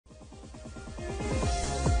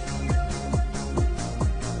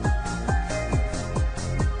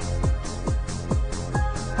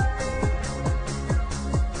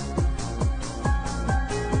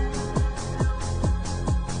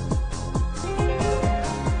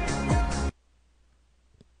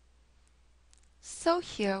So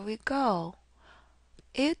here we go.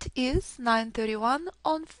 It is 9:31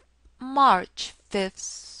 on March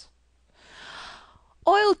 5th.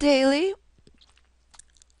 Oil daily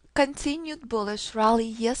continued bullish rally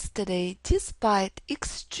yesterday despite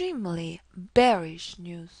extremely bearish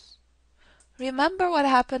news. Remember what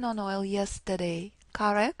happened on oil yesterday,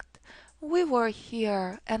 correct? We were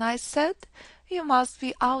here and I said you must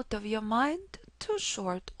be out of your mind to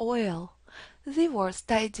short oil. The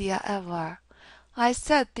worst idea ever. I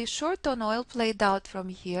said the short on oil played out from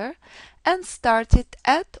here and started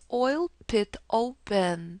at oil pit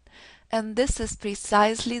open. And this is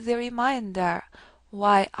precisely the reminder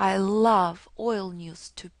why I love oil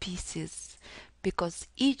news to pieces. Because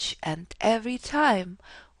each and every time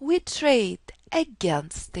we trade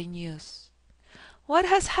against the news. What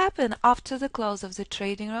has happened after the close of the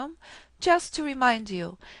trading room? Just to remind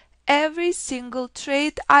you, every single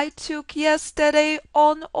trade I took yesterday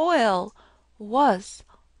on oil was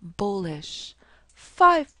bullish.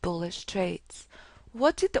 5 bullish trades.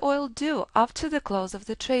 What did oil do after the close of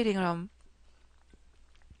the trading room?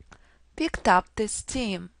 Picked up the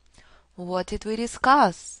steam. What did we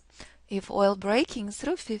discuss? If oil breaking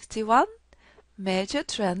through 51, major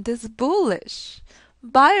trend is bullish.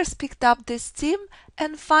 Buyers picked up the steam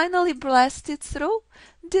and finally blasted through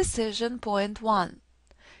decision point 1.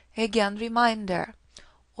 Again reminder,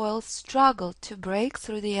 oil struggled to break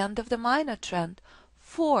through the end of the minor trend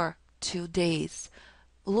for 2 days.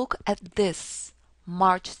 Look at this.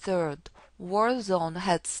 March 3rd, war zone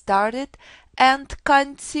had started and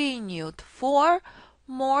continued for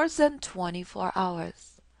more than 24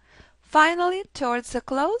 hours. Finally, towards the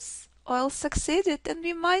close, oil succeeded and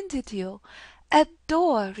reminded you, a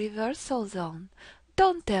door reversal zone.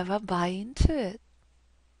 Don't ever buy into it.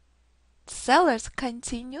 Sellers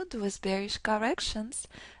continued with bearish corrections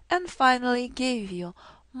and finally gave you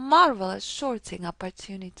marvelous shorting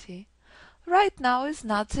opportunity. Right now is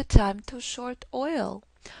not the time to short oil.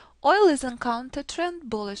 Oil is in counter-trend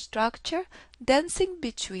bullish structure dancing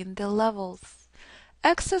between the levels.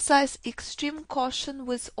 Exercise extreme caution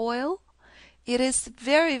with oil. It is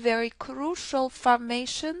very crucial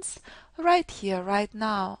formations right here, right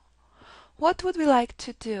now. What would we like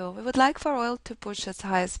to do? We would like for oil to push as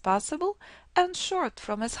high as possible and short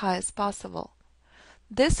from as high as possible.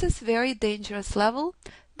 This is very dangerous level,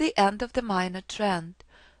 the end of the minor trend.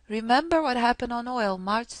 Remember what happened on oil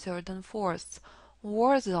March 3rd and 4th.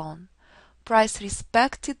 War zone. Price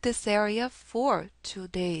respected this area for 2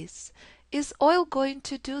 days. Is oil going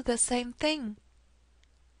to do the same thing?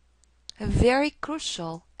 A very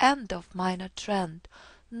crucial end of minor trend.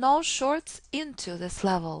 No shorts into this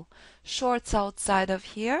level. Shorts outside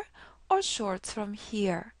of here or shorts from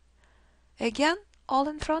here. Again, all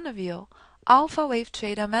in front of you. Alpha wave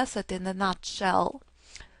trader method in a nutshell.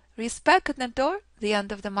 Respect the door, the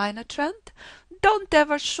end of the minor trend. Don't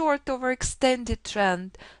ever short over extended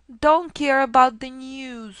trend. Don't care about the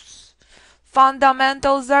news.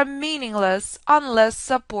 Fundamentals are meaningless unless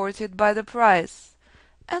supported by the price.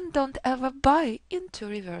 And don't ever buy into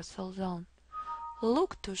reversal zone.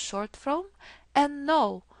 Look to short from and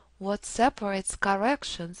know what separates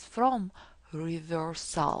corrections from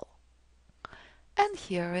reversal. And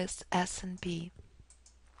here is S&P.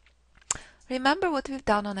 Remember what we've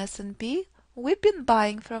done on S&P? We've been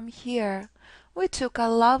buying from here. We took a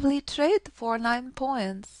lovely trade for 9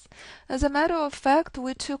 points. As a matter of fact,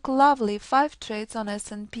 we took lovely 5 trades on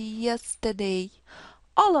S&P yesterday.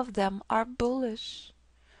 All of them are bullish.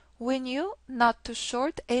 We knew not to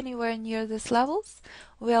short anywhere near these levels.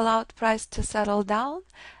 We allowed price to settle down,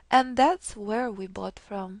 and that's where we bought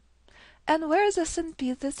from. And where is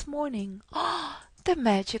S&P this morning? Oh, the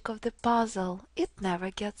magic of the puzzle. It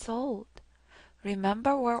never gets old.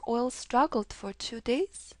 Remember where oil struggled for 2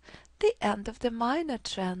 days? The end of the minor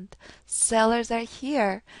trend. Sellers are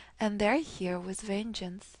here, and they're here with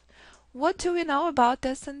vengeance. What do we know about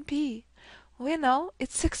S&P? We know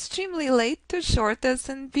it's extremely late to short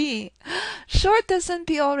S&P. Short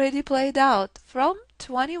S&P already played out from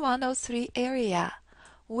 2103 area.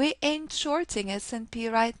 We ain't shorting S&P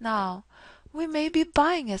right now. We may be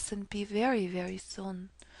buying S&P very soon.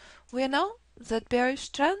 We know that bearish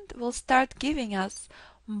trend will start giving us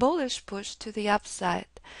bullish push to the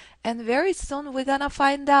upside. And very soon we're gonna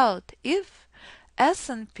find out if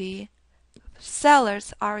S&P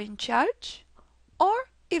sellers are in charge or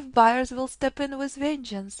if buyers will step in with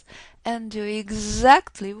vengeance and do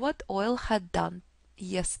exactly what oil had done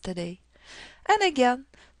yesterday. And again,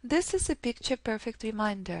 this is a picture-perfect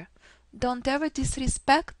reminder. Don't ever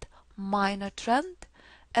disrespect minor trend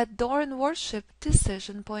at door and worship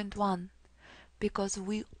decision point 1. Because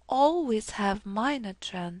we always have minor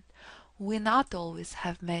trend. we not always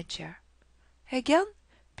have major. Again,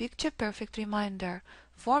 picture perfect reminder.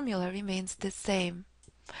 Formula remains the same.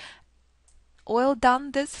 Oil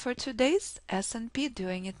done this for 2 days, S&P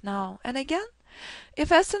doing it now. And again,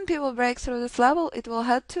 if S&P will break through this level, it will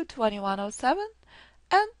head to 2107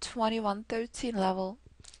 and 2113 level.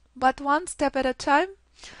 But one step at a time,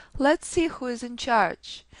 let's see who is in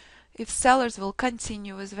charge. If sellers will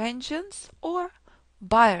continue with vengeance or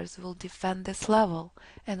buyers will defend this level,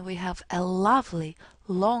 and we have a lovely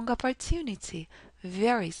long opportunity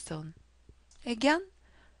very soon. Again,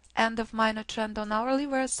 end of minor trend on hourly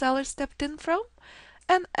where sellers stepped in from,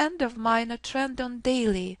 and end of minor trend on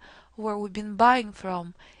daily where we've been buying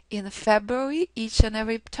from in February each and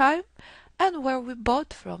every time, and where we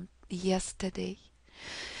bought from yesterday.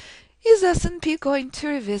 Is S&P going to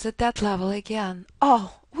revisit that level again?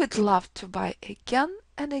 Oh, we'd love to buy again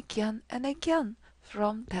and again and again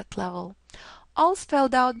from that level. All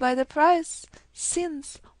spelled out by the price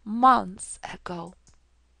since months ago.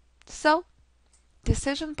 So,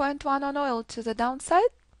 decision point 1 on oil to the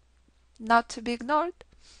downside, not to be ignored.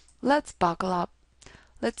 Let's buckle up.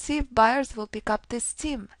 Let's see if buyers will pick up this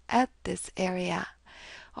steam at this area.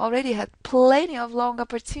 Already had plenty of long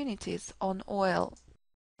opportunities on oil.